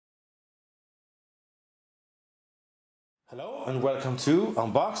Hello and welcome to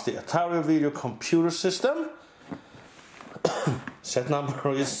Unbox the Atari video computer system. Set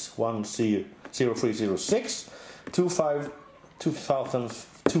number is 10306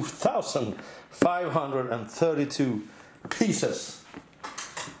 2532 pieces.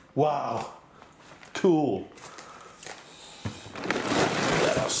 Wow, cool.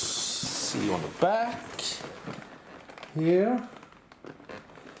 Let us see on the back here.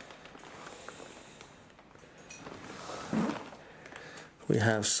 We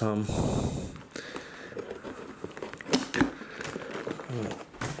have some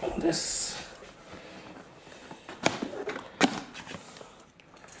this.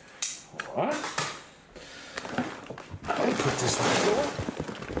 All right. I'll put this on the floor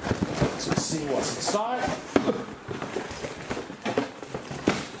to see what's inside.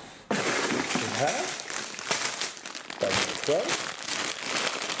 We have bag number 12.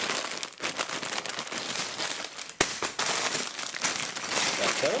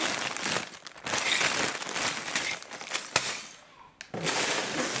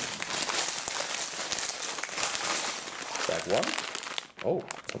 Bag 1. Oh,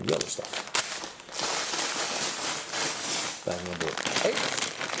 some yellow stuff. Bag number 8.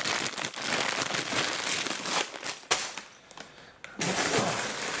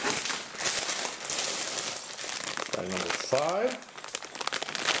 Bag number 5.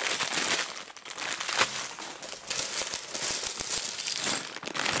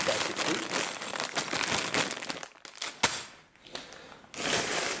 Bag 2.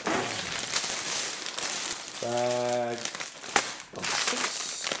 Bag number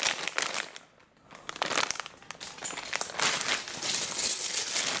 6.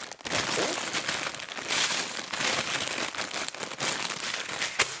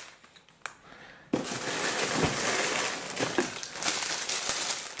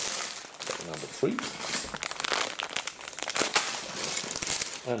 Bag number 3.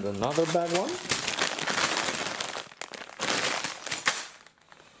 And another bag 1.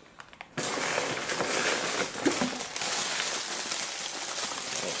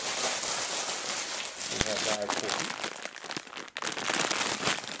 Bag 14.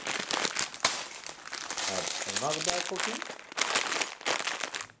 Another bag 14.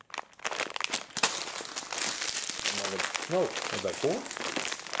 Bag 4.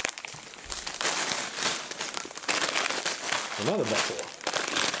 Another bag 4.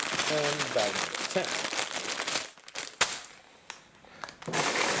 And bag number 10.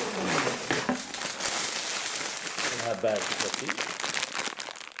 We have bag 15.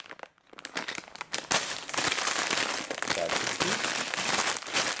 Bag 16.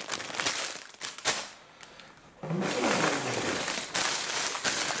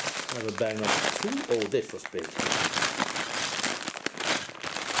 Another bag number 2. Oh, this was big.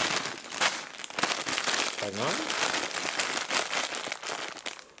 Bag 9.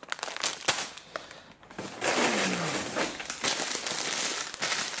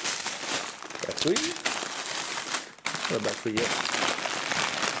 Bag 3. Or bag 3 yet.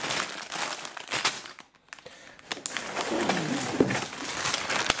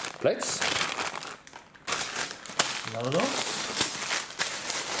 Plates. Another those.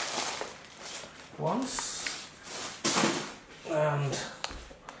 Once. And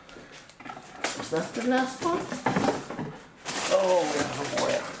is that the last one? Oh,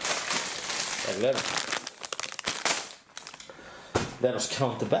 where? Bag 11. Let us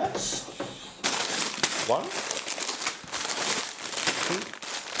count the bags. 1, 2,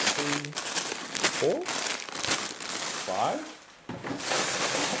 3, 4, 5,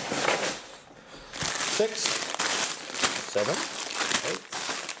 6, 7, 8,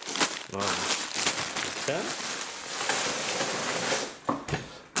 9, 10,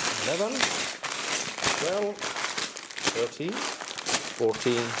 11, 12, 13,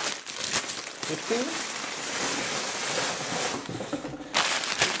 14, 15,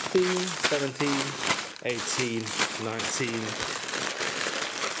 16, 17, 18, 19,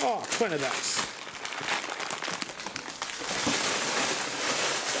 oh, 20 bags.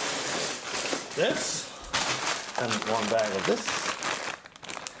 This, and one bag of this.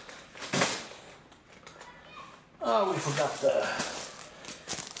 Oh, we forgot the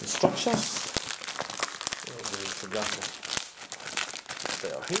instructions. We forgot them.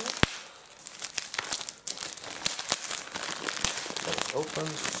 They are here. Let us open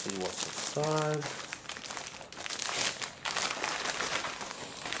to see what's inside.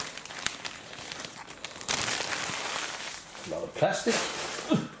 A lot of plastic.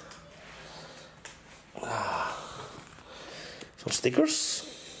 Some stickers.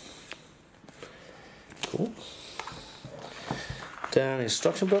 Cool. Then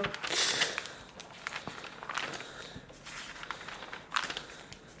instruction book.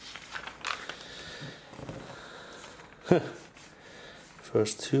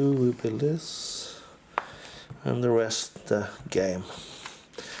 First two we build this, and the rest the game,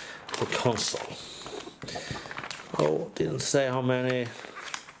 the console. Oh, didn't say how many.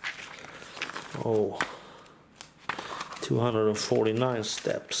 Oh, 249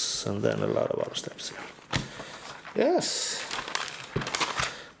 steps, and then a lot of other steps here. Yes.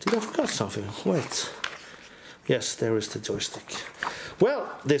 Did I forget something? Wait. Yes, there is the joystick. Well,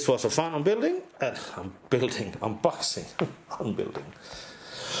 this was a fun unboxing. Unbuilding.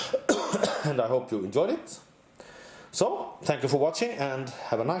 And I hope you enjoyed it. So, thank you for watching and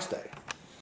have a nice day.